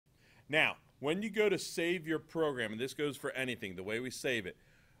Now, when you go to save your program, and this goes for anything, the way we save it,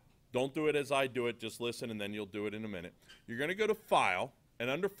 don't do it as I do it, just listen and then you'll do it in a minute. You're going to go to File, and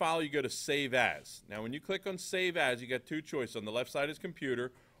under File you go to Save As. Now when you click on Save As, you get two choices. On the left side is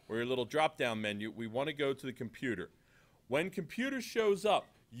Computer, or your little drop-down menu. We want to go to the Computer. When Computer shows up,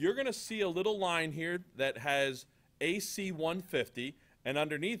 you're going to see a little line here that has AC150, and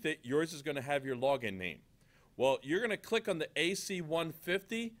underneath it, yours is going to have your login name. Well, you're going to click on the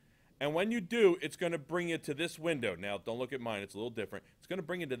AC150, and when you do, it's going to bring you to this window. Now, don't look at mine. It's a little different. It's going to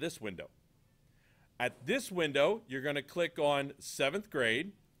bring you to this window. At this window, you're going to click on 7th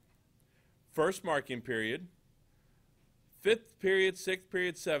grade, first marking period, 5th period, 6th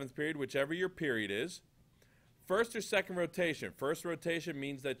period, 7th period, whichever your period is. First or second rotation. First rotation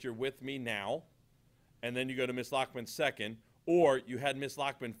means that you're with me now, and then you go to Miss Lockman second. Or you had Miss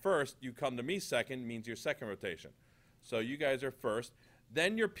Lockman first, you come to me second, means your second rotation. So you guys are first.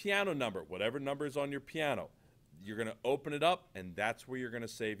 Then your piano number, whatever number is on your piano, you're going to open it up, and that's where you're going to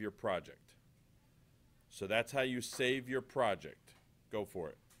save your project. So that's how you save your project. Go for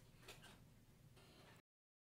it.